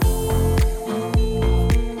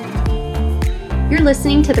You're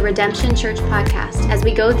listening to the Redemption Church podcast as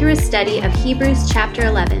we go through a study of Hebrews chapter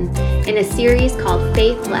 11 in a series called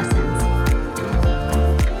Faith Lessons.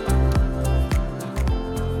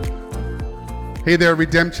 Hey there,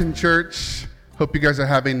 Redemption Church. Hope you guys are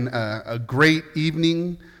having a great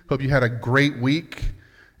evening. Hope you had a great week.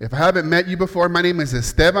 If I haven't met you before, my name is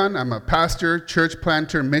Esteban. I'm a pastor, church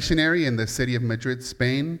planter, missionary in the city of Madrid,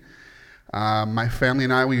 Spain. My family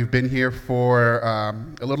and I, we've been here for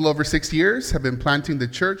a little over 6 years, have been planting the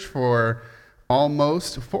church for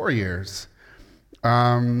almost 4 years.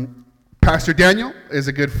 Pastor Daniel is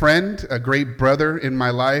a good friend, a great brother in my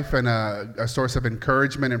life, and a source of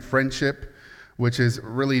encouragement and friendship, which is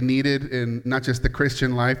really needed in not just the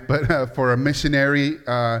Christian life, but for a missionary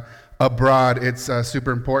abroad. It's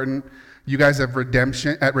super important. You guys at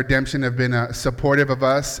Redemption have been supportive of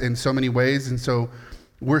us in so many ways, and so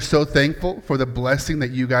we're so thankful for the blessing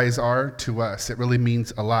that you guys are to us. It really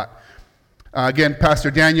means a lot. Again,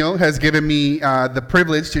 Pastor Daniel has given me the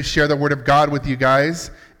privilege to share the Word of God with you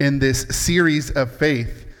guys in this series of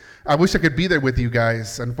faith. I wish I could be there with you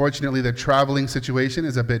guys. Unfortunately, the traveling situation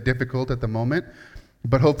is a bit difficult at the moment,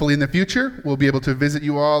 but hopefully in the future, we'll be able to visit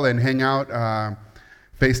you all and hang out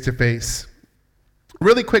face to face.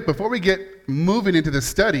 Really quick, before we get moving into the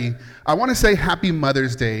study, I want to say Happy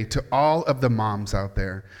Mother's Day to all of the moms out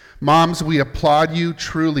there. Moms, we applaud you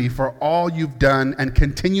truly for all you've done and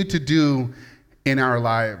continue to do in our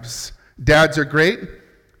lives. Dads are great,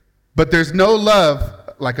 but there's no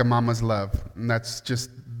love like a mama's love. And that's just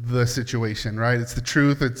the situation, right? It's the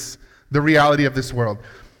truth. It's the reality of this world.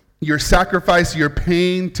 Your sacrifice, your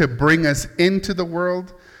pain to bring us into the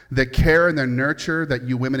world, the care and the nurture that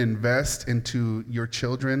you women invest into your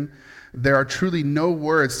children, there are truly no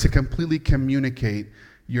words to completely communicate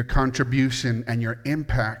your contribution and your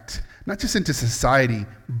impact, not just into society,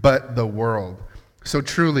 but the world. So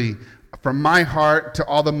truly, from my heart to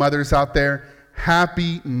all the mothers out there,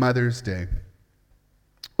 Happy Mother's Day.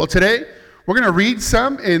 Well, today, we're going to read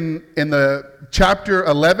some in the chapter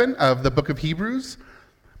 11 of the book of Hebrews.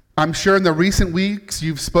 I'm sure in the recent weeks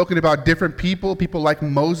you've spoken about different people like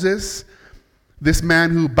Moses, this man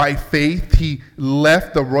who by faith, he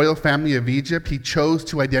left the royal family of Egypt. He chose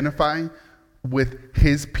to identify with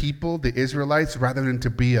his people, the Israelites, rather than to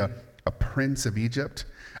be a prince of Egypt.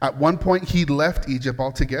 At one point, he left Egypt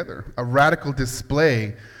altogether, a radical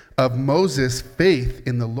display of Moses' faith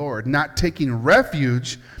in the Lord, not taking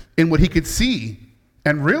refuge in what he could see,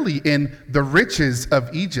 and really in the riches of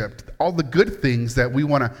Egypt, all the good things that we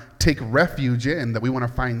want to take refuge in, that we want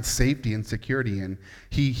to find safety and security in.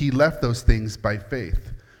 He left those things by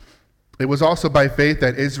faith. It was also by faith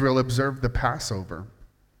that Israel observed the Passover.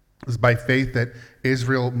 It was by faith that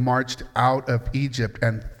Israel marched out of Egypt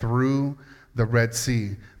and through the Red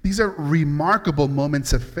Sea. These are remarkable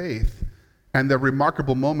moments of faith, and they're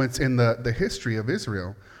remarkable moments in the history of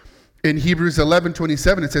Israel. In Hebrews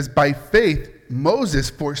 11:27, it says, by faith, Moses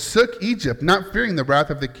forsook Egypt, not fearing the wrath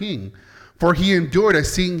of the king, for he endured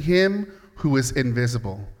as seeing him who is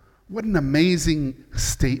invisible. What an amazing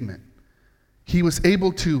statement. He was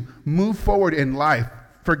able to move forward in life,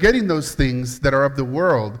 forgetting those things that are of the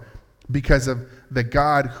world because of the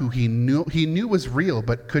God who he knew was real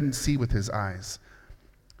but couldn't see with his eyes.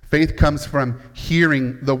 Faith comes from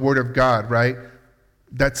hearing the word of God, right?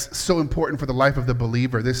 That's so important for the life of the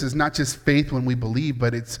believer. This is not just faith when we believe,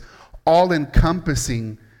 but it's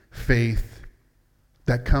all-encompassing faith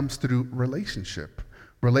that comes through relationship.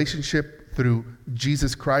 Relationship through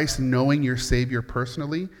Jesus Christ, knowing your Savior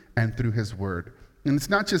personally, and through his word. And it's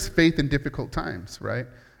not just faith in difficult times, right?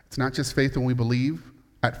 It's not just faith when we believe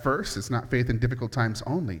at first. It's not faith in difficult times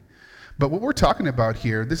only. But what we're talking about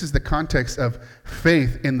here, this is the context of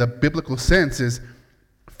faith in the biblical sense, is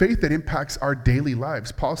faith that impacts our daily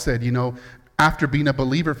lives. Paul said, after being a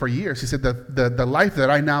believer for years, he said, the life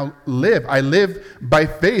that I now live, I live by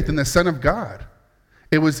faith in the Son of God.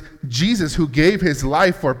 It was Jesus who gave his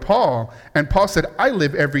life for Paul, and Paul said, I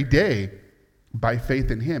live every day by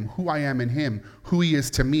faith in him, who I am in him, who he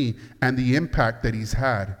is to me, and the impact that he's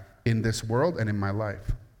had in this world and in my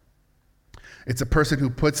life. It's a person who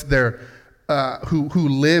puts who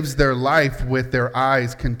lives their life with their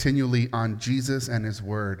eyes continually on Jesus and his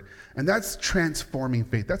word. And that's transforming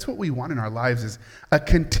faith. That's what we want in our lives, is a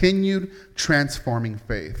continued transforming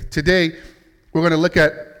faith. Today, we're going to look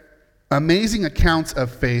at amazing accounts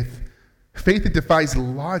of faith that defies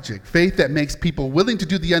logic, faith that makes people willing to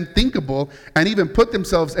do the unthinkable and even put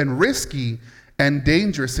themselves in risky and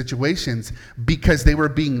dangerous situations because they were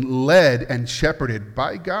being led and shepherded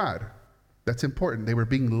by God. That's important. They were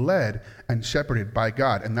being led and shepherded by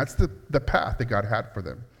God, and that's the path that God had for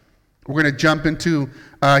them. We're going to jump into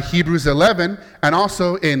Hebrews 11 and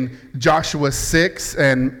also in Joshua 6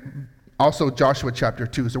 and also Joshua chapter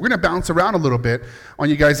 2. So we're going to bounce around a little bit. I want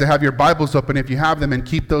you guys to have your Bibles open if you have them, and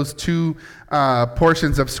keep those two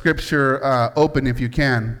portions of Scripture open if you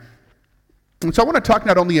can. And so I want to talk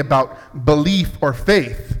not only about belief or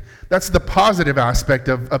faith. That's the positive aspect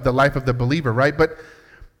of the life of the believer, right? But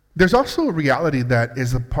there's also a reality that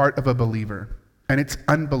is a part of a believer, and it's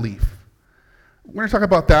unbelief. We're going to talk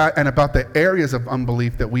about that and about the areas of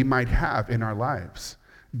unbelief that we might have in our lives.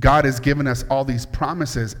 God has given us all these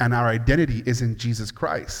promises, and our identity is in Jesus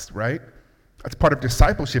Christ, right? That's part of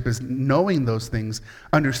discipleship, is knowing those things,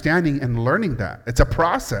 understanding and learning that. It's a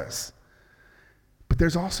process. But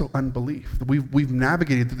there's also unbelief. We've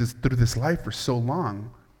navigated through this life for so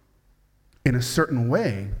long in a certain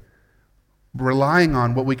way, relying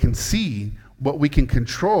on what we can see, what we can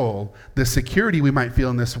control, the security we might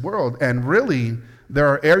feel in this world. And really, there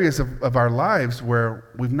are areas of our lives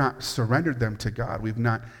where we've not surrendered them to God. We've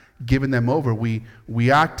not given them over.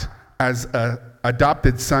 We act as an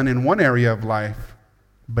adopted son in one area of life,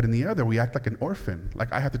 but in the other, we act like an orphan.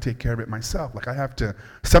 Like I have to take care of it myself. Like I have to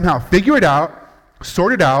somehow figure it out,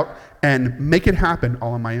 sort it out, and make it happen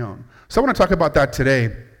all on my own. So I want to talk about that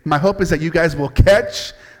today. My hope is that you guys will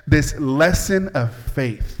catch this lesson of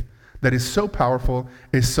faith that is so powerful,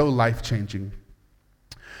 is so life-changing.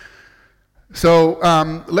 So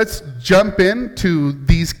let's jump into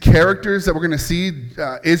these characters that we're going to see.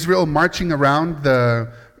 Israel marching around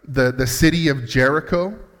the city of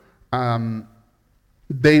Jericho.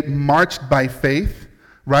 They marched by faith,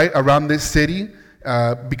 right, around this city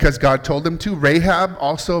because God told them to. Rahab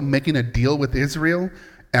also making a deal with Israel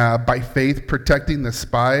by faith, protecting the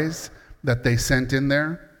spies that they sent in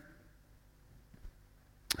there.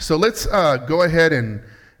 So let's go ahead and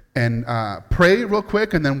pray real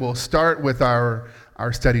quick, and then we'll start with our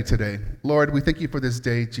study today. Lord, we thank you for this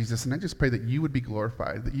day, Jesus, and I just pray that you would be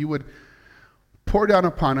glorified, that you would pour down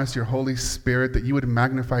upon us your Holy Spirit, that you would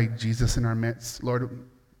magnify Jesus in our midst. Lord,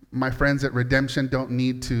 my friends at Redemption don't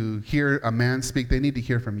need to hear a man speak. They need to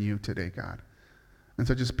hear from you today, God. And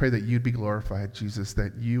so just pray that you'd be glorified, Jesus,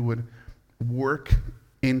 that you would work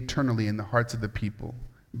internally in the hearts of the people,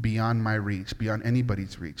 beyond my reach, beyond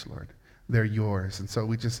anybody's reach, Lord. They're yours. And so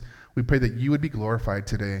we pray that you would be glorified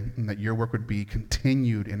today, and that your work would be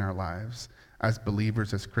continued in our lives as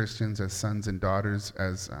believers, as Christians, as sons and daughters,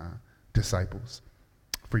 as disciples,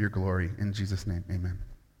 for your glory. In Jesus' name, amen.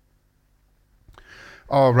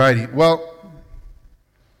 All righty. Well,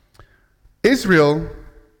 Israel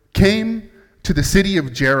came to the city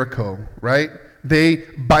of Jericho, right? They,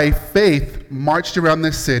 by faith, marched around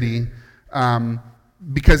this city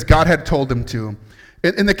because God had told them to.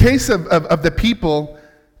 In the case of the people,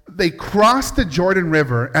 they cross the Jordan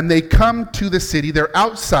River and they come to the city. They're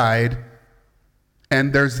outside,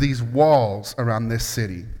 and there's these walls around this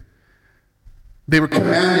city. They were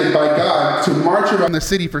commanded by God to march around the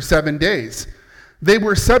city for 7 days. They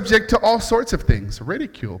were subject to all sorts of things,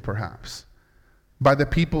 ridicule perhaps, by the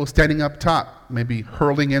people standing up top, maybe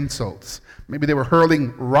hurling insults. Maybe they were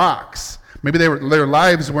hurling rocks. Maybe their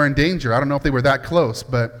lives were in danger. I don't know if they were that close,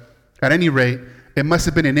 but at any rate, it must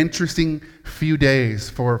have been an interesting few days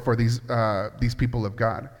for these people of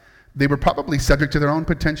God. They were probably subject to their own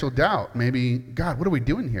potential doubt. Maybe, God, what are we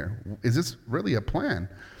doing here? Is this really a plan?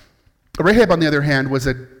 Rahab, on the other hand, was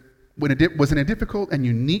in a difficult and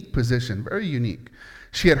unique position, very unique.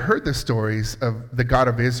 She had heard the stories of the God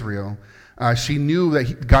of Israel. She knew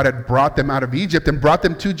that God had brought them out of Egypt and brought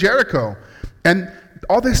them to Jericho. And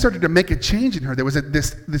all this started to make a change in her. There was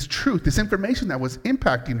this truth, this information that was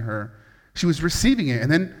impacting her. She was receiving it, and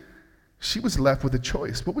then she was left with a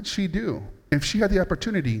choice. What would she do? If she had the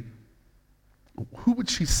opportunity, who would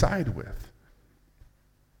she side with?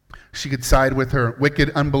 She could side with her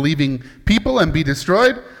wicked, unbelieving people and be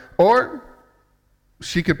destroyed, or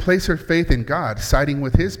she could place her faith in God, siding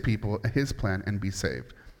with his people, his plan, and be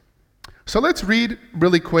saved. So let's read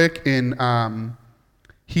really quick in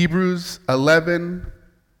Hebrews 11,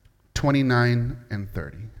 29 and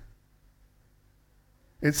 30.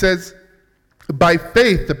 It says, by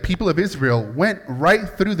faith, the people of Israel went right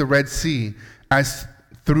through the Red Sea as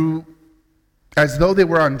though they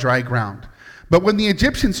were on dry ground. But when the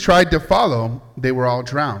Egyptians tried to follow, they were all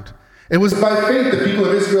drowned. It was by faith the people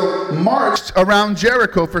of Israel marched around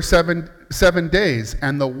Jericho for seven days,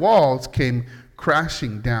 and the walls came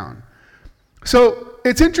crashing down. So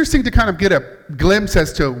it's interesting to kind of get a glimpse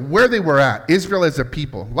as to where they were at, Israel as a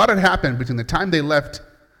people. A lot had happened between the time they left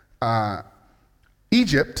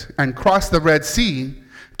Egypt and crossed the Red Sea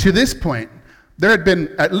to this point. There had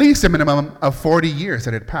been at least a minimum of 40 years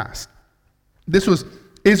that had passed. This was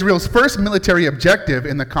Israel's first military objective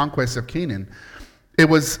in the conquest of Canaan. It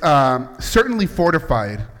was certainly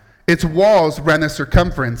fortified. Its walls ran the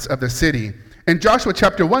circumference of the city. In Joshua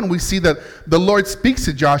chapter 1, we see that the Lord speaks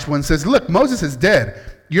to Joshua and says, look, Moses is dead.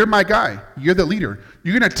 You're my guy. You're the leader.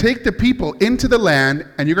 You're going to take the people into the land,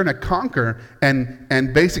 and you're going to conquer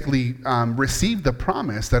and basically receive the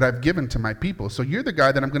promise that I've given to my people. So you're the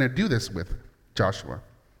guy that I'm going to do this with, Joshua.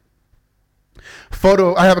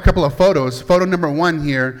 I have a couple of photos. Photo number 1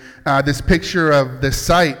 here, this picture of the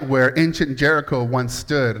site where ancient Jericho once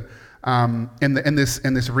stood in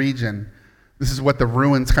this region. This is what the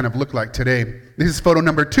ruins kind of look like today. This is photo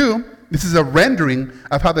number 2. This is a rendering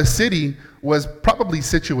of how the city was probably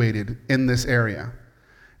situated in this area.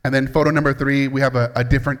 And then photo number 3, we have a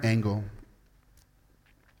different angle.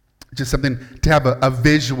 Just something to have a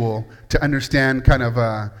visual to understand kind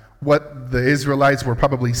of what the Israelites were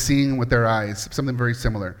probably seeing with their eyes, something very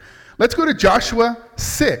similar. Let's go to Joshua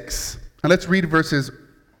 6, and let's read verse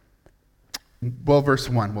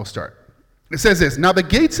 1, we'll start. It says this, now the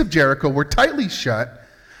gates of Jericho were tightly shut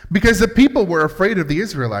because the people were afraid of the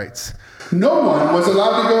Israelites. No one was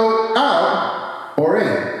allowed to go out or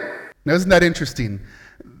in. Now, isn't that interesting?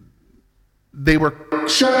 They were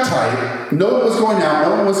shut tight. No one was going out.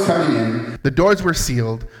 No one was coming in. The doors were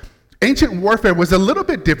sealed. Ancient warfare was a little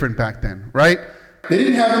bit different back then, right? They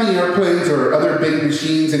didn't have any airplanes or other big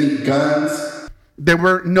machines, any guns. There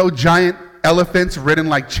were no giant elephants ridden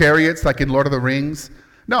like chariots like in Lord of the Rings.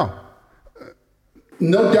 No.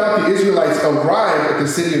 No doubt the Israelites arrived at the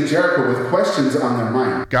city of Jericho with questions on their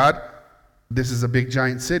mind. God, this is a big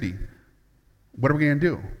giant city. What are we going to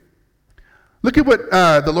do? Look at what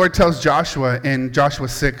the Lord tells Joshua in Joshua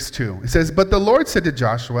 6:2. It says, but the Lord said to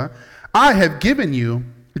Joshua, I have given you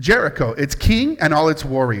Jericho, its king and all its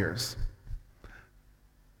warriors.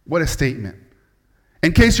 What a statement.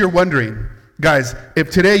 In case you're wondering, guys, if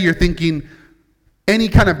today you're thinking any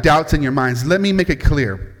kind of doubts in your minds, let me make it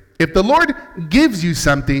clear. If the Lord gives you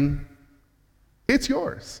something, it's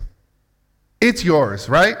yours. It's yours,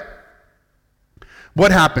 right?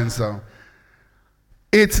 What happens though?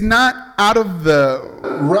 It's not out of the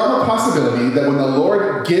realm of possibility that when the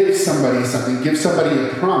Lord gives somebody something, gives somebody a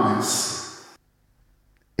promise,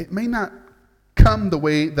 it may not come the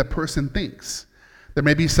way the person thinks. There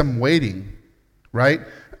may be some waiting, right?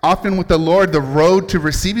 Often with the Lord, the road to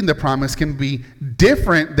receiving the promise can be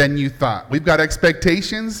different than you thought. We've got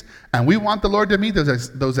expectations, and we want the Lord to meet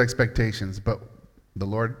those expectations, but the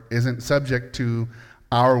Lord isn't subject to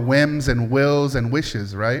our whims and wills and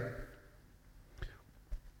wishes, right?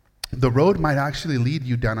 The road might actually lead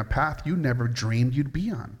you down a path you never dreamed you'd be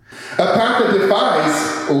on. A path that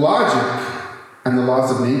defies logic and the laws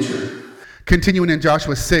of nature. Continuing in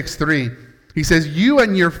Joshua 6:3, he says, you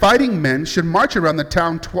and your fighting men should march around the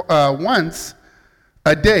town once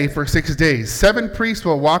a day for 6 days. 7 priests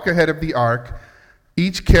will walk ahead of the ark,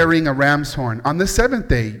 each carrying a ram's horn. On the 7th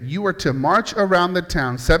day, you are to march around the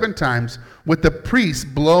town 7 times with the priests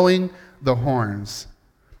blowing the horns.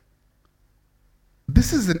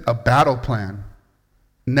 This isn't a battle plan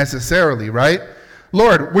necessarily, right?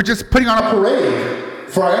 Lord, we're just putting on a parade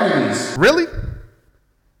for our enemies. Really?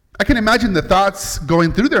 I can imagine the thoughts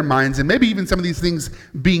going through their minds and maybe even some of these things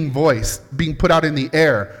being voiced, being put out in the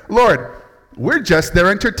air. Lord, we're just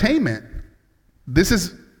their entertainment. This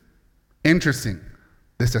is interesting.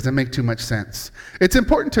 This doesn't make too much sense. It's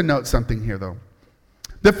important to note something here, though.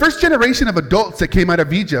 The first generation of adults that came out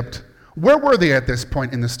of Egypt, where were they at this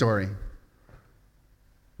point in the story?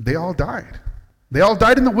 They all died. They all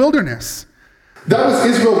died in the wilderness. That was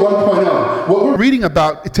Israel 1.0. What we're reading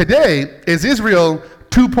about today is Israel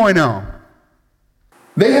 2.0.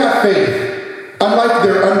 They have faith, unlike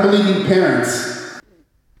their unbelieving parents.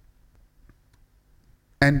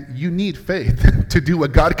 And you need faith to do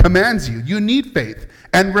what God commands you. You need faith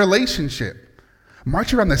and relationship.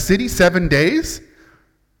 March around the city 7 days?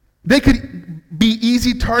 They could be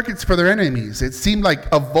easy targets for their enemies. It seemed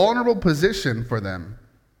like a vulnerable position for them.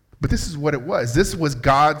 But this is what it was. This was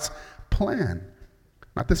God's plan.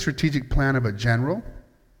 Not the strategic plan of a general.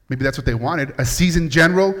 Maybe that's what they wanted. A seasoned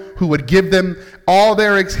general who would give them all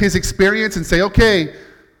his experience and say, okay,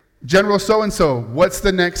 General so-and-so, what's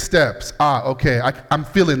the next steps? Okay, I'm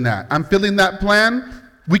feeling that. I'm feeling that plan.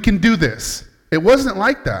 We can do this. It wasn't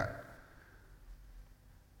like that.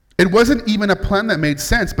 It wasn't even a plan that made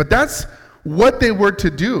sense, but that's what they were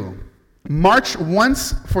to do. March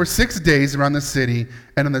once for 6 days around the city,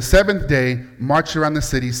 and on the 7th day, march around the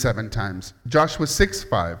city 7 times. Joshua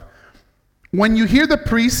 6:5. When you hear the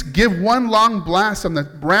priests give one long blast on the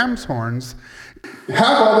ram's horns,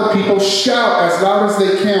 have all the people shout as loud as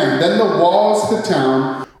they can. Then the walls of the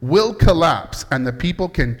town will collapse and the people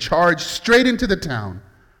can charge straight into the town.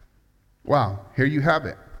 Wow, here you have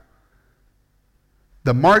it.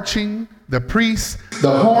 The marching, the priests,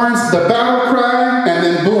 the horns, the battle cry, and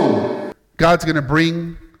then boom, God's going to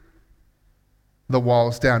bring the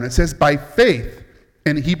walls down. It says by faith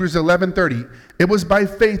in Hebrews 11:30, it was by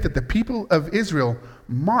faith that the people of Israel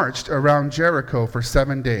marched around Jericho for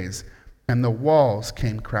 7 days, and the walls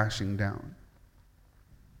came crashing down.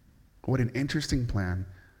 What an interesting plan.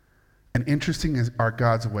 And interesting are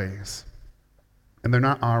God's ways. And they're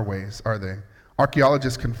not our ways, are they?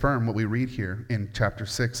 Archaeologists confirm what we read here in chapter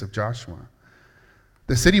 6 of Joshua.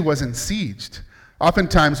 The city wasn't sieged.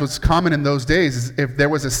 Oftentimes what's common in those days is if there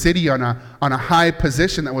was a city on a high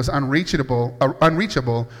position that was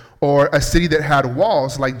unreachable, or a city that had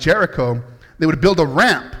walls like Jericho, they would build a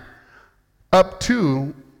ramp up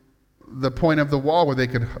to the point of the wall where they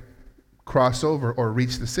could cross over or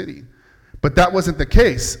reach the city. But that wasn't the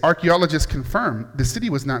case. Archaeologists confirm the city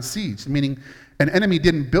was not sieged, meaning an enemy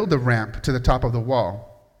didn't build a ramp to the top of the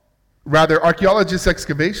wall. Rather, archaeologists'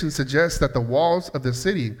 excavations suggest that the walls of the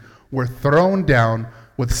city were thrown down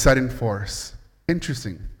with sudden force.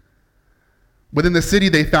 Interesting. Within the city,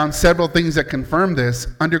 they found several things that confirm this.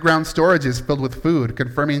 Underground storages filled with food,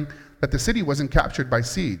 confirming that the city wasn't captured by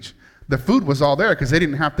siege. The food was all there because they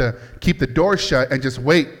didn't have to keep the doors shut and just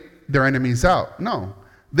wait their enemies out. No,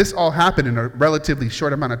 this all happened in a relatively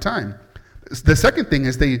short amount of time. The second thing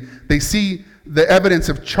is they see the evidence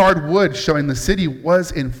of charred wood showing the city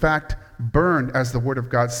was in fact burned, as the word of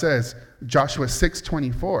God says, Joshua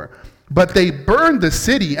 6:24. But they burned the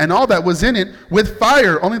city and all that was in it with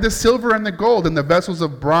fire. Only the silver and the gold and the vessels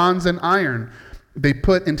of bronze and iron they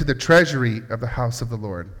put into the treasury of the house of the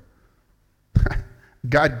Lord.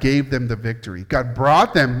 God gave them the victory. God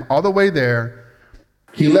brought them all the way there.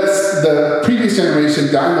 He lets the previous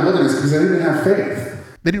generation die in the wilderness because they didn't have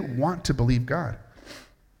faith. They didn't want to believe God.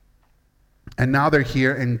 And now they're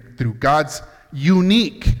here, and through God's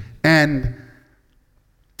unique and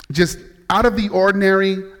just out of the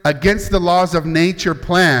ordinary, against the laws of nature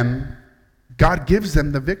plan, God gives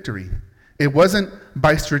them the victory. It wasn't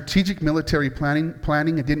by strategic military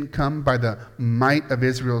planning. It didn't come by the might of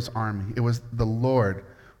Israel's army. It was the Lord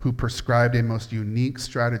who prescribed a most unique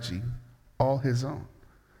strategy, all his own.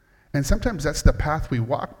 And sometimes that's the path we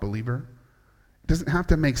walk, believer. It doesn't have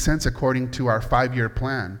to make sense according to our 5-year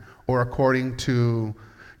plan or according to,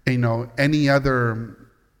 any other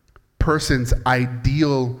person's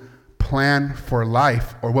ideal plan for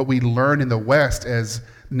life or what we learn in the West as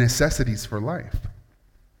necessities for life.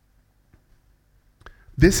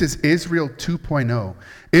 This is Israel 2.0.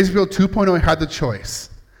 Israel 2.0 had the choice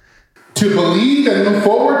to believe and move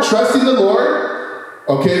forward, trusting the Lord.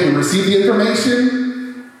 Okay, we receive the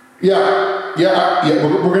information. Yeah,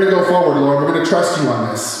 we're going to go forward, Lord. We're going to trust you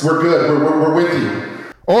on this. We're good. We're with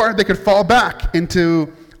you. Or they could fall back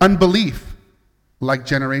into unbelief like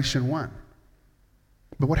Generation 1.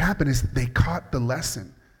 But what happened is they caught the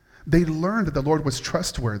lesson. They learned that the Lord was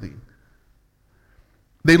trustworthy.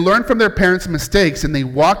 They learned from their parents' mistakes and they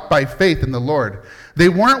walked by faith in the Lord. They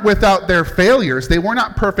weren't without their failures. They were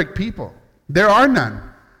not perfect people. There are none.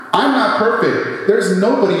 I'm not perfect. There's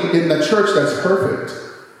nobody in the church that's perfect.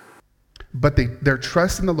 But their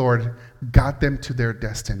trust in the Lord got them to their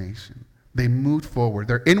destination. They moved forward.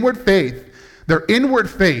 Their inward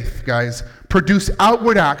faith, guys, produced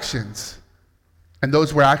outward actions. And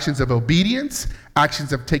those were actions of obedience,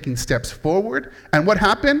 actions of taking steps forward. And what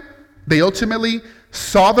happened? They ultimately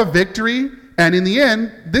saw the victory, and in the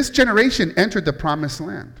end, this generation entered the promised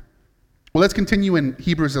land. Well, let's continue in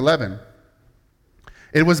Hebrews 11.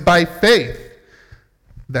 It was by faith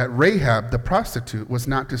that Rahab, the prostitute, was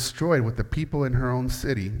not destroyed with the people in her own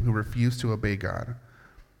city who refused to obey God.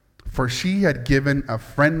 For she had given a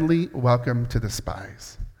friendly welcome to the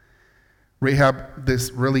spies. Rahab,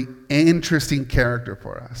 this really interesting character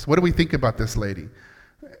for us. What do we think about this lady?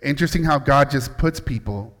 Interesting how God just puts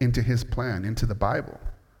people into his plan, into the Bible,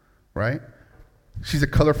 right? She's a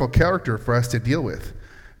colorful character for us to deal with.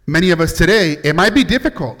 Many of us today, it might be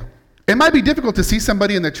difficult. It might be difficult to see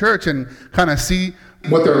somebody in the church and kind of see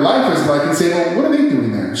what their life is like and say, well, what are they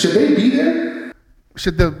doing there? Should they be there?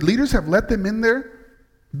 Should the leaders have let them in there?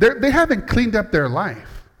 They haven't cleaned up their life.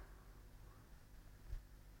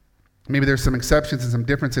 Maybe there's some exceptions and some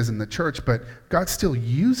differences in the church, but God still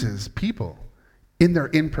uses people in their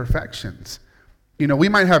imperfections. We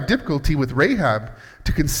might have difficulty with Rahab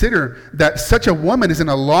to consider that such a woman is in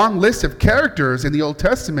a long list of characters in the Old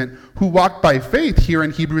Testament who walked by faith here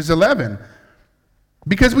in Hebrews 11.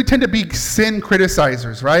 Because we tend to be sin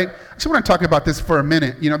criticizers, right? I just want to talk about this for a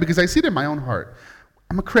minute, because I see it in my own heart.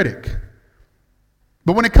 I'm a critic.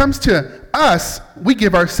 But when it comes to us, we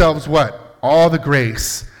give ourselves what? All the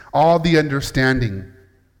grace, all the understanding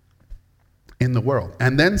in the world,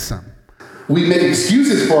 and then some. We make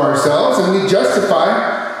excuses for ourselves, and we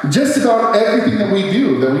justify just about everything that we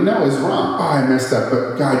do that we know is wrong. Oh, I messed up,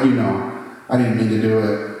 but God, you know, I didn't mean to do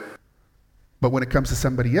it. But when it comes to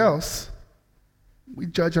somebody else, we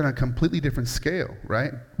judge on a completely different scale,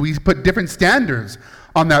 right? We put different standards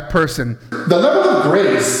on that person. The level of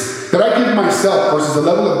grace that I give myself versus the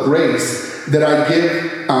level of grace that I give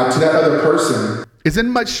to that other person is in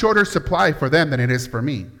much shorter supply for them than it is for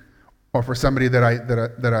me, or for somebody that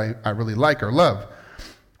I really like or love.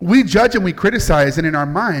 We judge and we criticize, and in our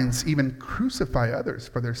minds even crucify others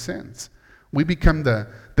for their sins. We become the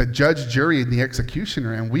judge, jury, and the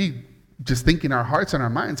executioner, and we just think in our hearts and our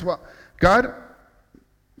minds, well, God,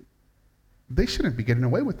 they shouldn't be getting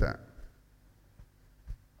away with that.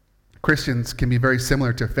 Christians can be very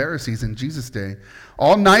similar to Pharisees in Jesus' day.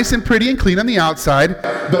 All nice and pretty and clean on the outside,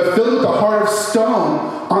 but filled with a heart of stone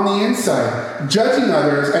on the inside, judging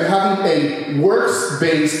others and having a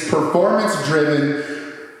works-based, performance-driven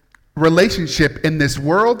relationship in this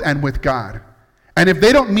world and with God. And if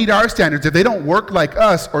they don't meet our standards, if they don't work like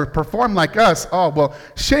us or perform like us, oh, well,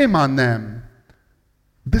 shame on them.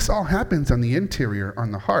 This all happens on the interior,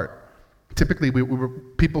 on the heart. Typically, we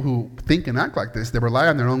people who think and act like this, they rely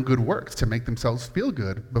on their own good works to make themselves feel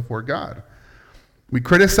good before God. We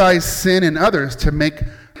criticize sin in others to make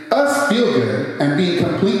us feel good and be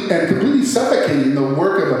completely suffocating the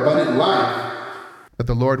work of abundant life that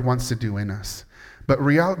the Lord wants to do in us. But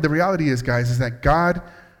the reality is, guys, is that God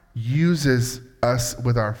uses us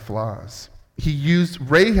with our flaws. He used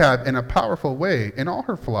Rahab in a powerful way in all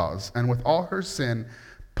her flaws and with all her sin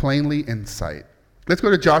plainly in sight. Let's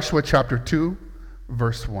go to Joshua chapter 2,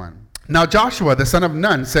 verse 1. Now Joshua, the son of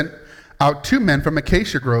Nun, sent out 2 men from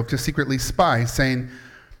Acacia Grove to spy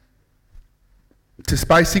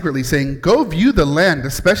secretly, saying, go view the land,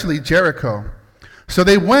 especially Jericho. So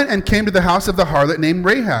they went and came to the house of the harlot named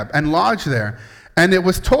Rahab and lodged there. And it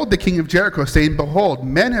was told the king of Jericho, saying, behold,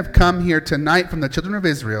 men have come here tonight from the children of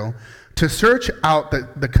Israel to search out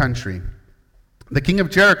the country. The king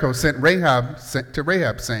of Jericho sent to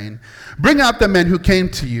Rahab, saying, bring out the men who came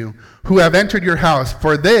to you, who have entered your house,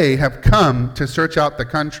 for they have come to search out the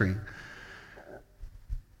country.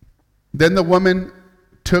 Then the woman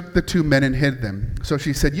took the 2 men and hid them. So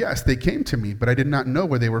she said, yes, they came to me, but I did not know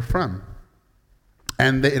where they were from.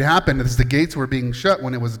 And it happened as the gates were being shut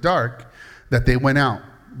when it was dark, that they went out.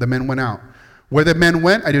 The men went out. Where the men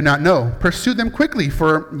went, I do not know. Pursue them quickly,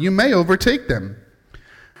 for you may overtake them.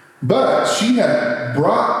 But she had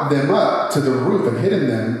brought them up to the roof and hidden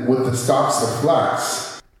them with the stalks of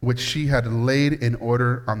flax, which she had laid in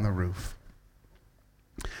order on the roof.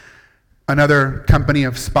 Another company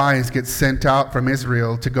of spies gets sent out from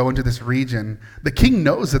Israel to go into this region. The king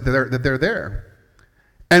knows that they're there.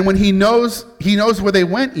 And when he knows where they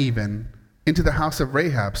went even, into the house of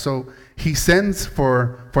Rahab. So he sends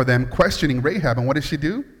for them, questioning Rahab. And what does she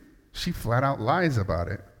do? She flat out lies about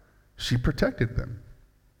it. She protected them.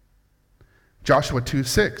 Joshua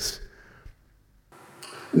 2:6.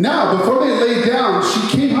 Now, before they lay down,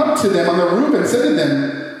 she came up to them on the roof and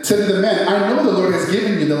said to the men, I know the Lord has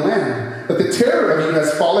given you the land, but the terror of you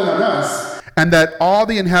has fallen on us, and that all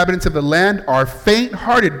the inhabitants of the land are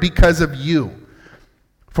faint-hearted because of you.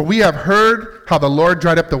 For we have heard how the Lord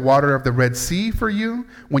dried up the water of the Red Sea for you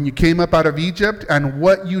when you came up out of Egypt, and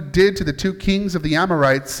what you did to the 2 kings of the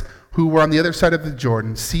Amorites who were on the other side of the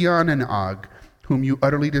Jordan, Sihon and Og, whom you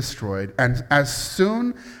utterly destroyed. And as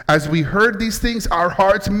soon as we heard these things, our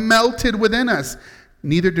hearts melted within us.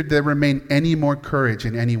 Neither did there remain any more courage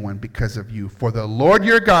in anyone because of you. For the Lord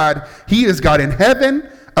your God, he is God in heaven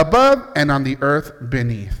above and on the earth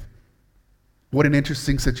beneath. What an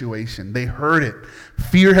interesting situation. They heard it.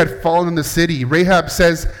 Fear had fallen in the city. Rahab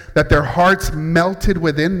says that their hearts melted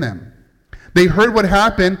within them. They heard what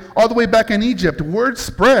happened all the way back in Egypt. Word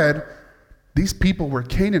spread. These people were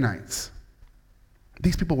Canaanites.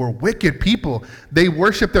 These people were wicked people. They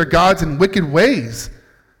worshiped their gods in wicked ways.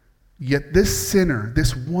 Yet this sinner,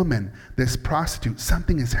 this woman, this prostitute,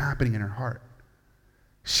 something is happening in her heart.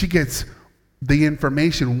 She gets the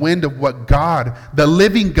information, wind of what God, the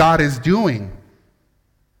living God, is doing.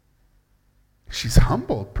 She's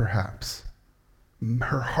humbled, perhaps.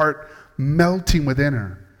 Her heart melting within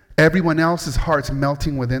her. Everyone else's hearts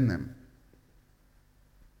melting within them.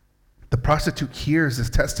 The prostitute hears this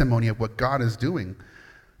testimony of what God is doing.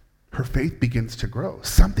 Her faith begins to grow.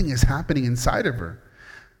 Something is happening inside of her.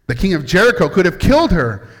 The king of Jericho could have killed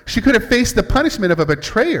her. She could have faced the punishment of a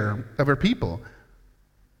betrayer of her people.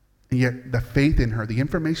 And yet the faith in her, the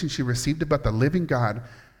information she received about the living God,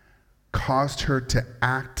 caused her to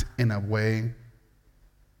act in a way,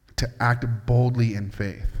 to act boldly in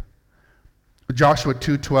faith. Joshua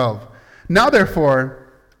 2:12. Now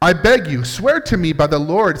therefore, I beg you, swear to me by the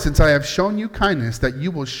Lord, since I have shown you kindness, that you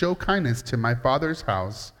will show kindness to my father's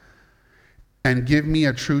house and give me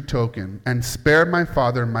a true token, and spare my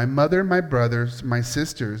father, my mother, my brothers, my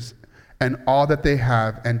sisters, and all that they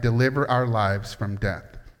have, and deliver our lives from death.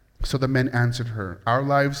 So the men answered her, our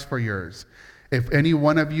lives for yours. If any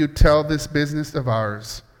one of you tell this business of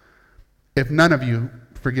ours, if none of you,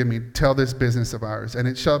 tell this business of ours. And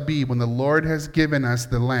it shall be, when the Lord has given us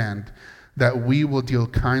the land, that we will deal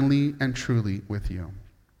kindly and truly with you.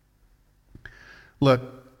 Look,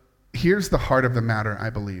 here's the heart of the matter,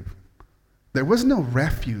 I believe. There was no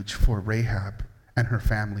refuge for Rahab and her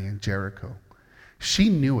family in Jericho. She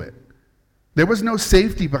knew it. There was no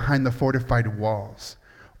safety behind the fortified walls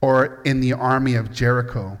or in the army of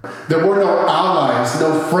Jericho. There were no allies,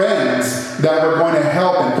 no friends that were going to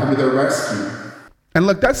help and come to their rescue. And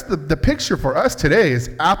look, that's the picture for us today is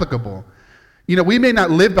applicable. You know, we may not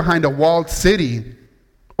live behind a walled city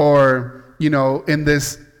or, in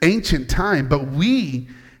this ancient time, but we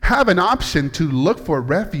have an option to look for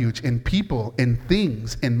refuge in people, in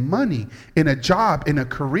things, in money, in a job, in a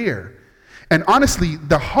career. And honestly,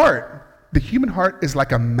 the human heart is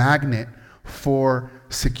like a magnet for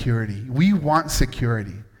security. We want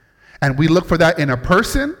security. And we look for that in a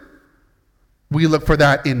person. We look for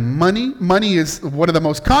that in money. Money is one of the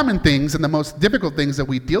most common things and the most difficult things that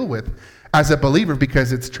we deal with as a believer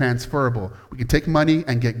because it's transferable. We can take money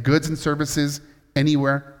and get goods and services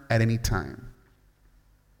anywhere at any time.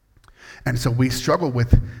 And so we struggle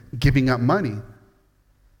with giving up money.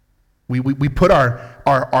 We put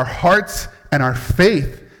our hearts and our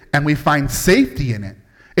faith and we find safety in it.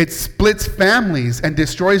 It splits families and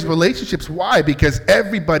destroys relationships. Why? Because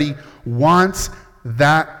everybody wants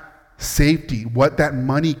that safety, what that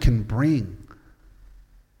money can bring.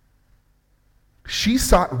 She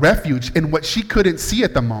sought refuge in what she couldn't see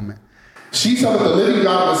at the moment. She saw that the living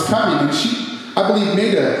God was coming, and she, I believe,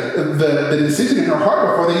 made the decision in her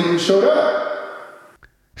heart before they even showed up.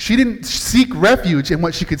 She didn't seek refuge in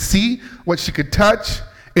what she could see, what she could touch,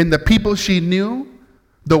 in the people she knew,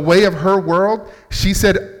 the way of her world. She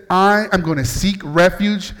said, I am going to seek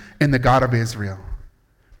refuge in the God of Israel.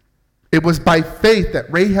 It was by faith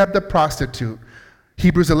that Rahab the prostitute,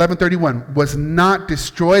 Hebrews 11:31, was not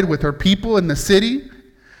destroyed with her people in the city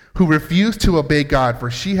who refused to obey God,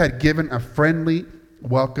 for she had given a friendly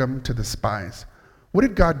welcome to the spies. What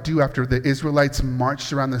did God do after the Israelites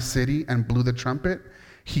marched around the city and blew the trumpet?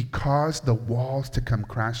 He caused the walls to come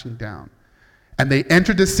crashing down. And they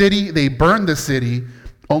entered the city, they burned the city.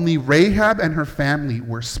 Only Rahab and her family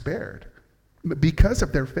were spared because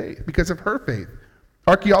of their faith, because of her faith.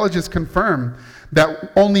 Archaeologists confirm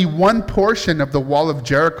that only one portion of the wall of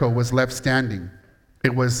Jericho was left standing.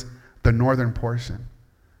 It was the northern portion.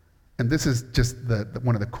 And this is just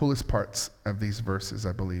one of the coolest parts of these verses,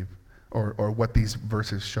 I believe, or what these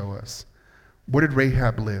verses show us. Where did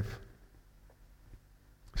Rahab live?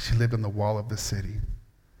 She lived on the wall of the city.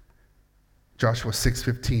 Joshua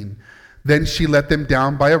 6:15. Then she let them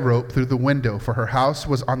down by a rope through the window, for her house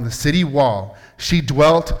was on the city wall. She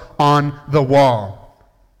dwelt on the wall.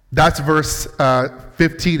 That's verse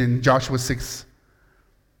 15 in Joshua 6.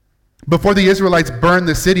 Before the Israelites burned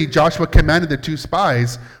the city, Joshua commanded the two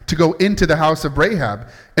spies to go into the house of Rahab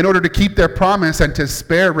in order to keep their promise and to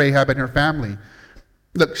spare Rahab and her family.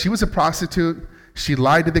 Look, she was a prostitute. She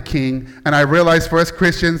lied to the king. And I realize for us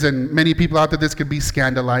Christians and many people out there, this could be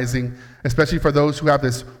scandalizing, especially for those who have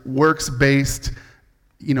this works-based,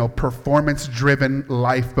 performance-driven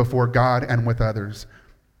life before God and with others.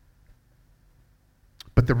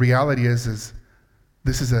 But the reality is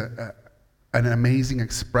this is an amazing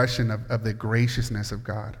expression of the graciousness of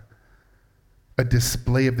God, a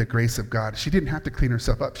display of the grace of God. She didn't have to clean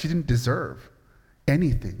herself up. She didn't deserve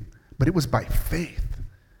anything, but it was by faith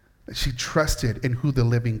that she trusted in who the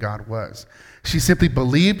living God was. She simply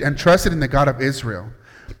believed and trusted in the God of Israel.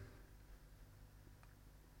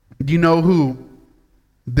 You know who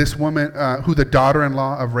this woman, who the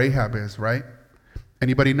daughter-in-law of Rahab is, right?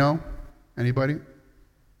 Anybody know? Anybody?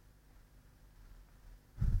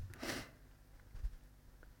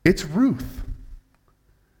 It's Ruth.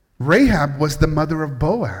 Rahab was the mother of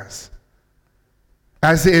Boaz.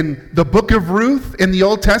 As in the book of Ruth in the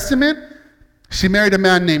Old Testament, she married a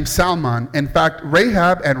man named Salmon. In fact,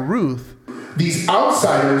 Rahab and Ruth, these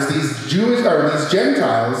outsiders, these Jewish or these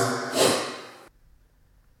Gentiles,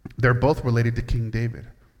 they're both related to King David.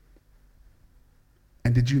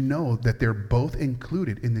 And did you know that they're both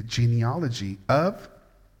included in the genealogy of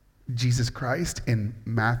Jesus Christ in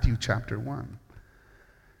Matthew chapter 1?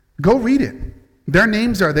 Go read it. Their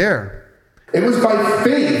names are there. It was by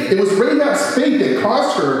faith. It was Rahab's faith that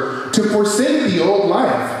caused her to forsake the old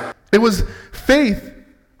life. It was faith,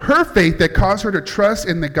 her faith, that caused her to trust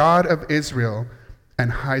in the God of Israel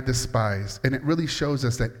and hide the spies. And it really shows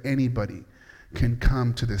us that anybody can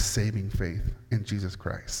come to this saving faith in Jesus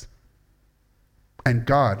Christ. And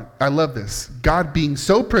God, I love this, God being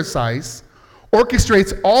so precise,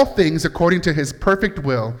 orchestrates all things according to his perfect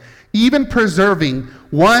will, even preserving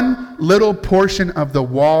one little portion of the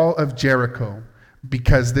wall of Jericho,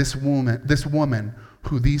 because this woman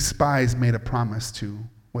who these spies made a promise to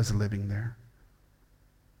was living there.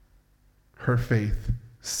 Her faith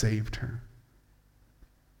saved her.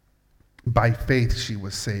 By faith, she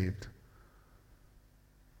was saved.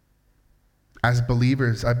 As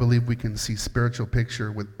believers, I believe we can see spiritual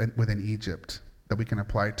picture within Egypt that we can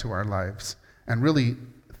apply to our lives. And really,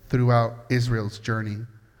 throughout Israel's journey,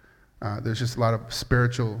 there's just a lot of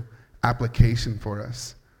spiritual application for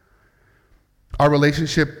us. Our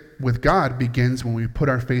relationship with God begins when we put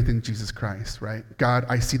our faith in Jesus Christ, right? God,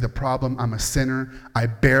 I see the problem. I'm a sinner. I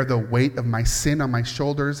bear the weight of my sin on my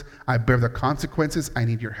shoulders. I bear the consequences. I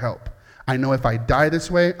need your help. I know if I die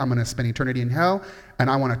this way, I'm going to spend eternity in hell, and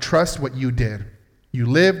I want to trust what you did. You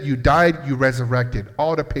lived, you died, you resurrected,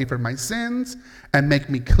 all to pay for my sins and make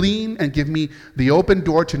me clean and give me the open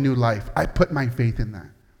door to new life. I put my faith in that.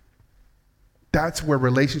 That's where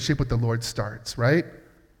relationship with the Lord starts, right?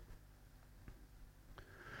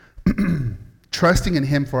 Trusting in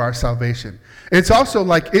him for our salvation. It's also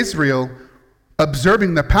like Israel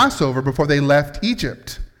observing the Passover before they left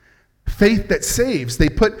Egypt. Faith that saves. They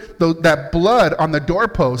put that blood on the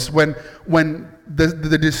doorposts when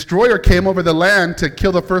the destroyer came over the land to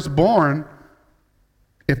kill the firstborn.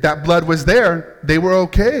 If that blood was there, they were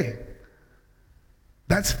okay.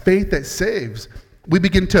 That's faith that saves. We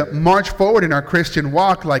begin to march forward in our Christian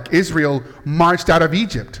walk like Israel marched out of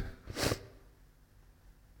Egypt.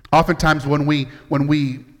 Oftentimes when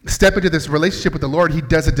we step into this relationship with the Lord, he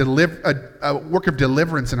does a work of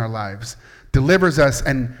deliverance in our lives. Delivers us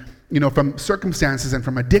and from circumstances and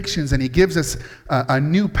from addictions, and he gives us a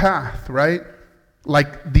new path, right?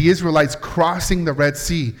 Like the Israelites crossing the Red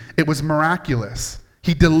Sea. It was miraculous.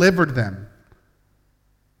 He delivered them.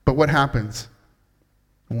 But what happens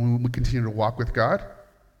when we continue to walk with God?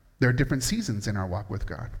 There are different seasons in our walk with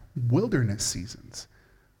God. Wilderness seasons.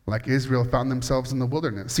 Like Israel found themselves in the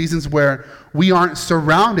wilderness. Seasons where we aren't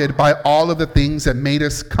surrounded by all of the things that made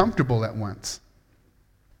us comfortable at once.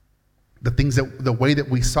 The way that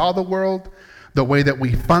we saw the world, the way that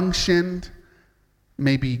we functioned,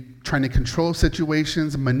 maybe trying to control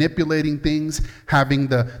situations, manipulating things, having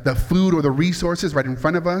the food or the resources right in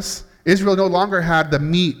front of us. Israel no longer had the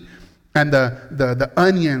meat and the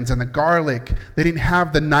onions and the garlic. They didn't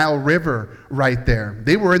have the Nile River right there.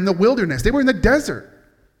 They were in the wilderness. They were in the desert.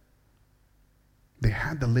 They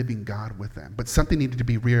had the living God with them, but something needed to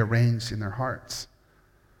be rearranged in their hearts.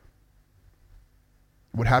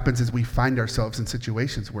 What happens is we find ourselves in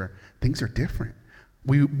situations where things are different.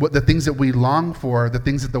 The things that we long for, the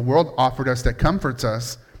things that the world offered us that comforts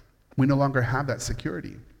us, we no longer have that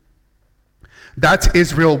security. That's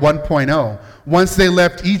Israel 1.0. Once they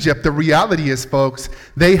left Egypt, the reality is, folks,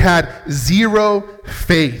 they had zero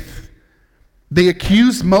faith. They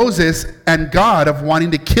accused Moses and God of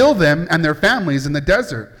wanting to kill them and their families in the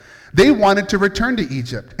desert. They wanted to return to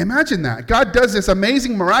Egypt. Imagine that. God does this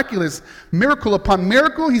amazing, miraculous miracle upon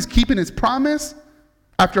miracle. He's keeping his promise.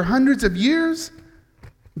 After hundreds of years,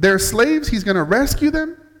 they're slaves. He's going to rescue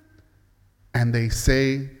them. And they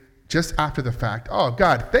say, just after the fact, oh,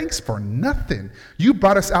 God, thanks for nothing. You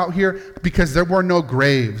brought us out here because there were no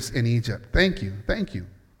graves in Egypt. Thank you. Thank you.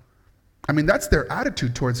 I mean, that's their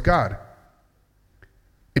attitude towards God.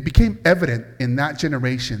 It became evident in that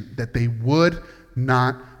generation that they would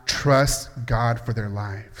not trust God for their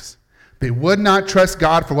lives. They would not trust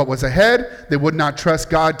God for what was ahead. They would not trust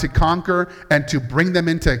God to conquer and to bring them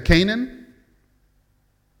into Canaan.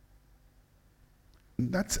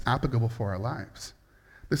 That's applicable for our lives.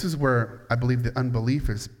 This is where I believe the unbelief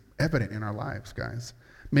is evident in our lives, guys.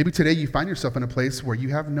 Maybe today you find yourself in a place where you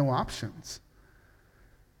have no options.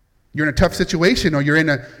 You're in a tough situation, or you're in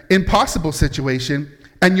an impossible situation,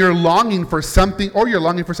 and you're longing for something, or you're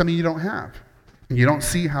longing for something you don't have. And you don't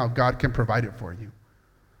see how God can provide it for you.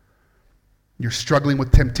 You're struggling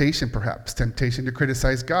with temptation, perhaps. Temptation to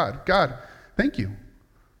criticize God. God, thank you.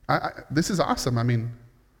 This is awesome. I mean,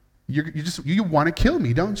 you want to kill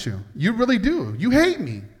me, don't you? You really do. You hate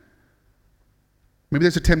me. Maybe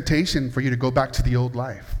there's a temptation for you to go back to the old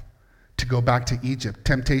life, to go back to Egypt,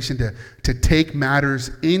 temptation to take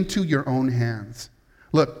matters into your own hands.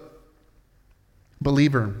 Look,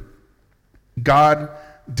 believer, God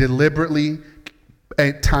deliberately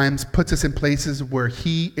at times puts us in places where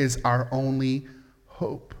he is our only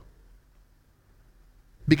hope.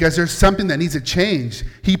 Because there's something that needs to change.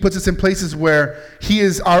 He puts us in places where he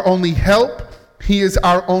is our only help, he is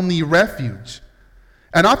our only refuge.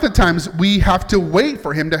 And oftentimes we have to wait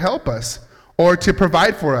for him to help us, or to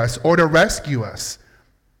provide for us, or to rescue us.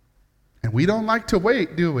 And we don't like to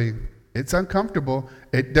wait, do we? It's uncomfortable.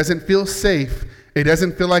 It doesn't feel safe. It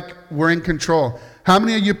doesn't feel like we're in control. How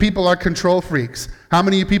many of you people are control freaks? How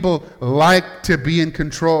many of you people like to be in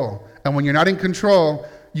control? And when you're not in control,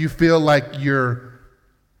 you feel like you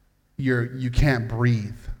can't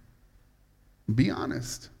breathe. Be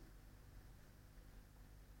honest.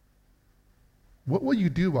 What will you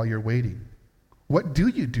do while you're waiting? What do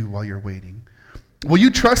you do while you're waiting? Will you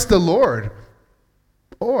trust the Lord?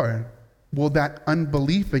 Or will that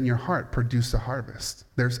unbelief in your heart produce a harvest?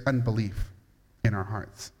 There's unbelief in our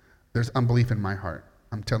hearts. There's unbelief in my heart.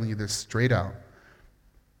 I'm telling you this straight out.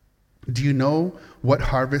 Do you know what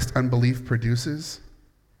harvest unbelief produces?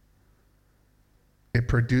 It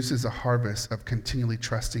produces a harvest of continually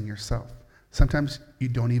trusting yourself. Sometimes you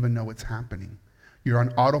don't even know what's happening. You're on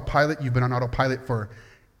autopilot. You've been on autopilot for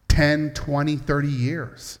 10, 20, 30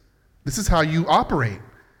 years. This is how you operate.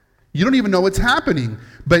 You don't even know what's happening,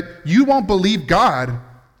 but you won't believe God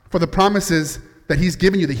for the promises that he's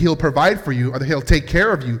given you, that he'll provide for you, or that he'll take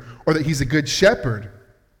care of you, or that he's a good shepherd,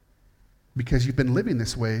 because you've been living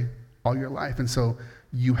this way all your life. And so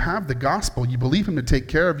you have the gospel, you believe him to take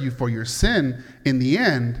care of you for your sin in the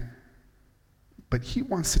end, but he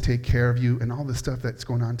wants to take care of you and all the stuff that's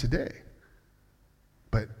going on today.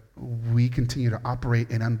 But we continue to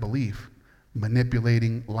operate in unbelief,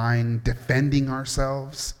 manipulating, lying, defending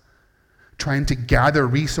ourselves, trying to gather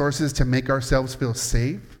resources to make ourselves feel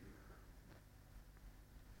safe.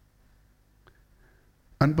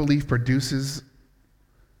 Unbelief produces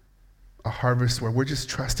a harvest where we're just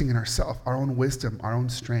trusting in ourselves, our own wisdom, our own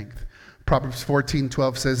strength. Proverbs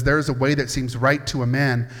 14:12 says, there is a way that seems right to a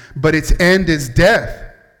man, but its end is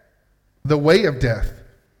death, the way of death.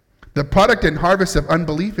 The product and harvest of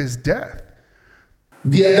unbelief is death.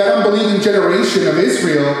 That unbelieving generation of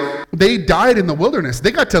Israel, they died in the wilderness.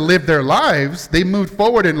 They got to live their lives. They moved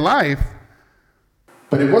forward in life,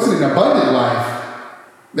 but it wasn't an abundant life.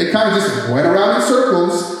 They kind of just went around in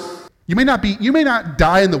circles. You may not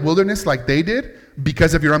die in the wilderness like they did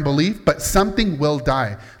because of your unbelief, but something will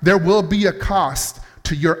die. There will be a cost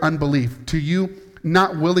to your unbelief, to you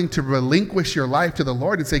not willing to relinquish your life to the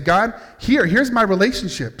Lord and say, God, here's my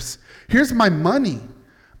relationships. Here's my money.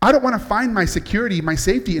 I don't want to find my security, my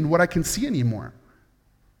safety in what I can see anymore.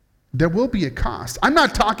 There will be a cost. I'm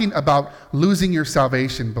not talking about losing your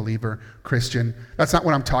salvation, believer, Christian. That's not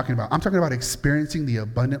what I'm talking about. I'm talking about experiencing the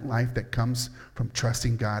abundant life that comes from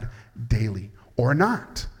trusting God daily or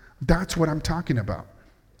not. That's what I'm talking about.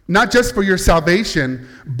 Not just for your salvation,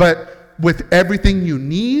 but with everything you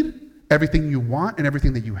need, everything you want, and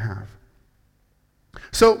everything that you have.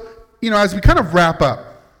 So, as we kind of wrap up,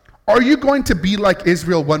 are you going to be like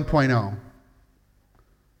Israel 1.0,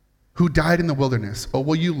 who died in the wilderness? Or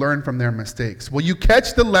will you learn from their mistakes? Will you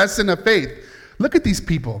catch the lesson of faith? Look at these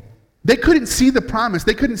people. They couldn't see the promise.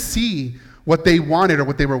 They couldn't see what they wanted or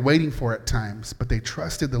what they were waiting for at times, but they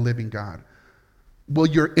trusted the living God. Will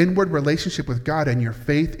your inward relationship with God and your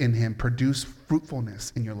faith in him produce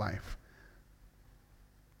fruitfulness in your life?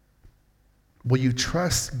 Will you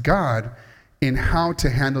trust God in how to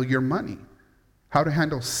handle your money, how to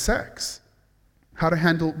handle sex, how to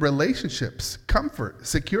handle relationships, comfort,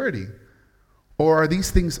 security? Or are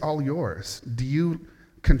these things all yours? Do you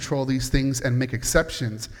control these things and make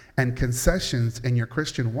exceptions and concessions in your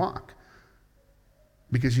Christian walk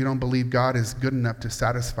because you don't believe God is good enough to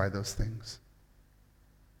satisfy those things?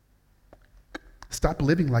 Stop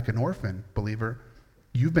living like an orphan, believer.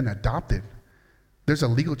 You've been adopted. There's a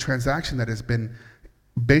legal transaction that has been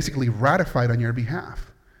basically ratified on your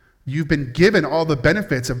behalf. You've been given all the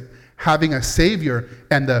benefits of having a Savior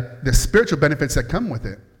and the spiritual benefits that come with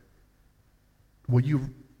it. Will you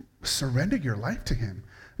surrender your life to him?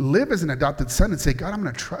 Live as an adopted son and say, God, I'm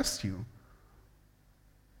going to trust you.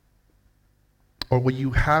 Or will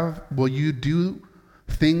you do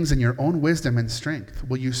things in your own wisdom and strength?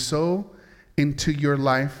 Will you sow into your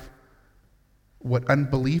life what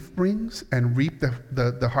unbelief brings and reap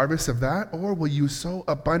the harvest of that? Or will you sow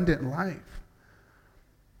abundant life?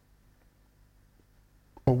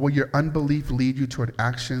 Or will your unbelief lead you toward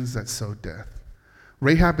actions that sow death?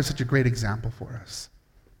 Rahab is such a great example for us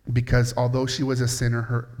because although she was a sinner,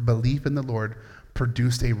 her belief in the Lord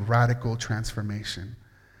produced a radical transformation.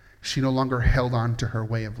 She no longer held on to her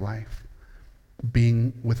way of life,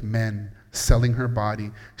 being with men, selling her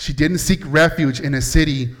body. She didn't seek refuge in a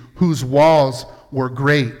city whose walls were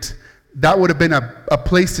great. That would have been a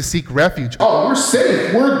place to seek refuge. Oh, we're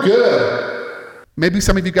safe. We're good. Maybe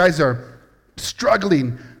some of you guys are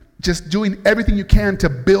struggling, just doing everything you can to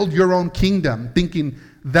build your own kingdom, thinking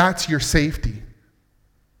that's your safety.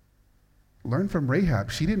 Learn from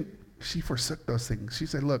Rahab. She forsook those things. She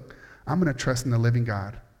said, look, I'm going to trust in the living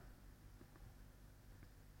God.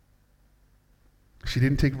 She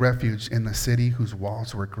didn't take refuge in the city whose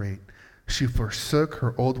walls were great. She forsook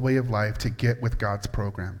her old way of life to get with God's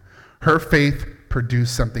program. Her faith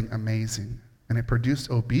produced something amazing, and it produced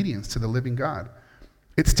obedience to the living God.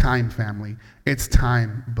 It's time, family. It's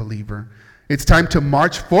time, believer. It's time to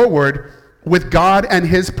march forward with God and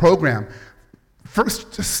his program.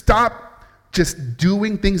 First, just stop just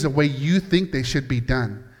doing things the way you think they should be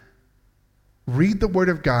done. Read the Word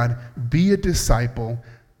of God, be a disciple,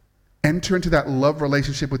 enter into that love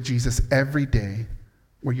relationship with Jesus every day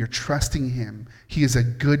where you're trusting him. He is a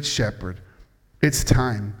good shepherd. It's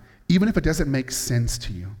time, even if it doesn't make sense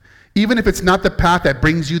to you. Even if it's not the path that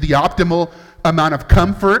brings you the optimal amount of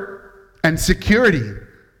comfort and security.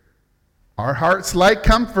 Our hearts like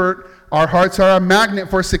comfort. Our hearts are a magnet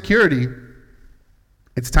for security.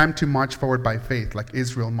 It's time to march forward by faith like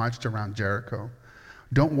Israel marched around Jericho.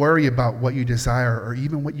 Don't worry about what you desire or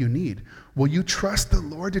even what you need. Will you trust the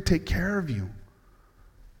Lord to take care of you?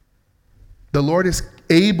 The Lord is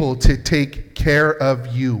able to take care of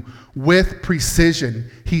you with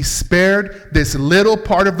precision. He spared this little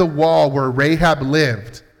part of the wall where Rahab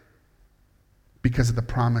lived because of the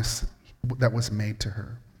promise that was made to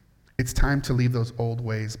her. It's time to leave those old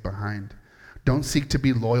ways behind. Don't seek to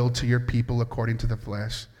be loyal to your people according to the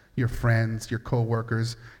flesh, your friends, your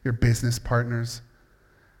co-workers, your business partners.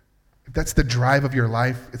 If that's the drive of your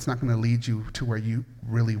life, it's not going to lead you to where you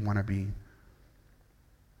really want to be.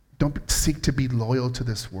 Don't seek to be loyal to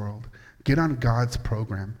this world. Get on God's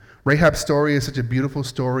program. Rahab's story is such a beautiful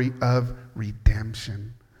story of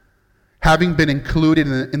redemption. Having been included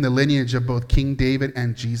in the lineage of both King David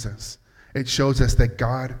and Jesus, it shows us that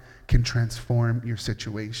God can transform your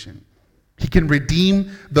situation. He can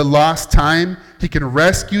redeem the lost time. He can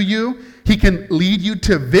rescue you. He can lead you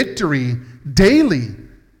to victory daily.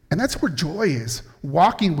 And that's where joy is,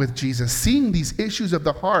 walking with Jesus, seeing these issues of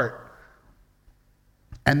the heart,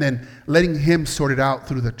 and then letting him sort it out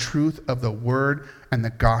through the truth of the word and the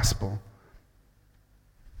gospel.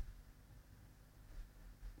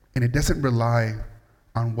 And it doesn't rely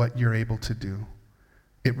on what you're able to do.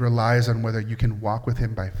 It relies on whether you can walk with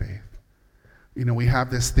him by faith. You know, we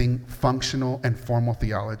have this thing, functional and formal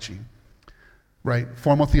theology, right?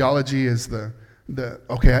 Formal theology is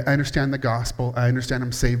okay, I understand the gospel. I understand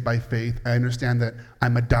I'm saved by faith. I understand that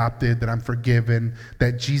I'm adopted, that I'm forgiven,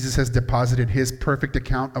 that Jesus has deposited his perfect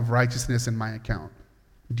account of righteousness in my account.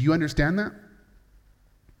 Do you understand that?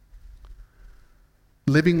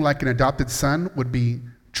 Living like an adopted son would be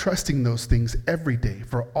trusting those things every day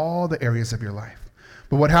for all the areas of your life.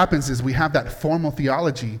 But what happens is we have that formal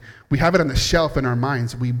theology. We have it on the shelf in our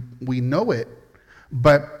minds. We know it,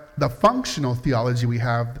 but the functional theology we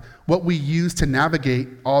have, what we use to navigate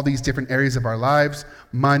all these different areas of our lives,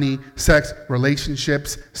 money, sex,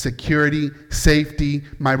 relationships, security, safety,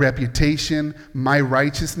 my reputation, my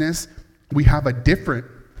righteousness, we have a different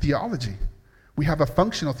theology. We have a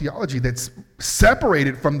functional theology that's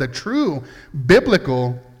separated from the true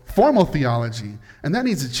biblical formal theology, and that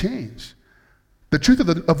needs to change. The truth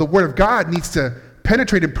of the Word of God needs to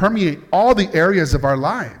penetrate and permeate all the areas of our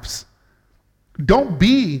lives. Don't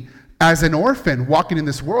be as an orphan walking in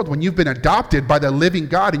this world when you've been adopted by the living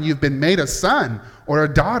God and you've been made a son or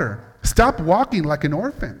a daughter. Stop walking like an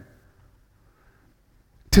orphan.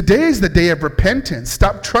 Today is the day of repentance.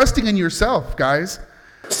 Stop trusting in yourself, guys.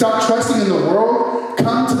 Stop trusting in the world.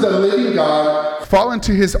 Come to the living God. Fall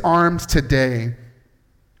into his arms today.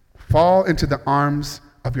 Fall into the arms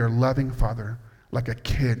of your loving Father like a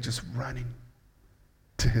kid just running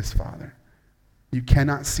to his Father. You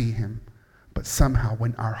cannot see him. But somehow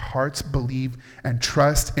when our hearts believe and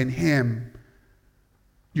trust in him,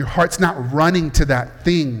 your heart's not running to that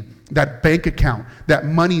thing, that bank account, that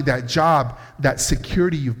money, that job, that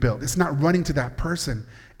security you've built. It's not running to that person.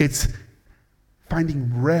 It's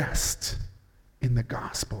finding rest in the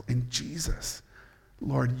gospel, in Jesus.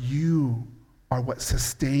 Lord, you are what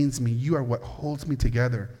sustains me. You are what holds me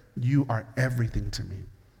together. You are everything to me.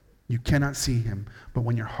 You cannot see him, but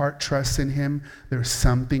when your heart trusts in him, there's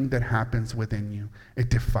something that happens within you. It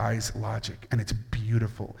defies logic, and it's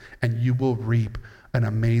beautiful, and you will reap an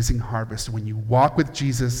amazing harvest when you walk with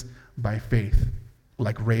Jesus by faith,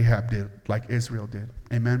 like Rahab did, like Israel did.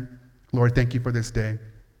 Amen? Lord, thank you for this day.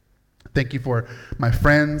 Thank you for my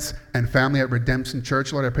friends and family at Redemption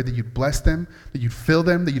Church. Lord, I pray that you'd bless them, that you'd fill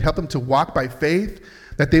them, that you'd help them to walk by faith,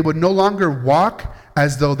 that they would no longer walk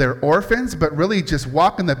as though they're orphans, but really just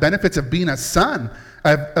walk in the benefits of being a son,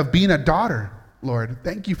 of being a daughter. Lord,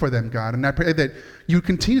 thank you for them, God. And I pray that you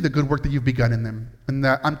continue the good work that you've begun in them. And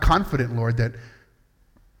that I'm confident, Lord, that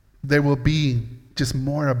there will be just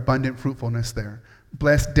more abundant fruitfulness there.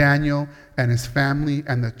 Bless Daniel and his family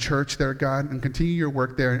and the church there, God, and continue your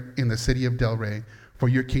work there in the city of Delray for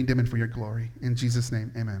your kingdom and for your glory. In Jesus' name,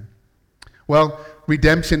 amen. Well,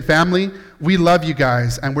 Redemption family, we love you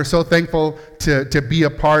guys, and we're so thankful to be a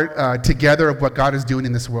part together of what God is doing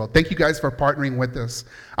in this world. Thank you guys for partnering with us.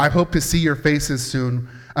 I hope to see your faces soon.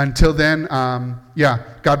 Until then,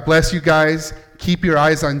 God bless you guys. Keep your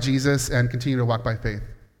eyes on Jesus and continue to walk by faith.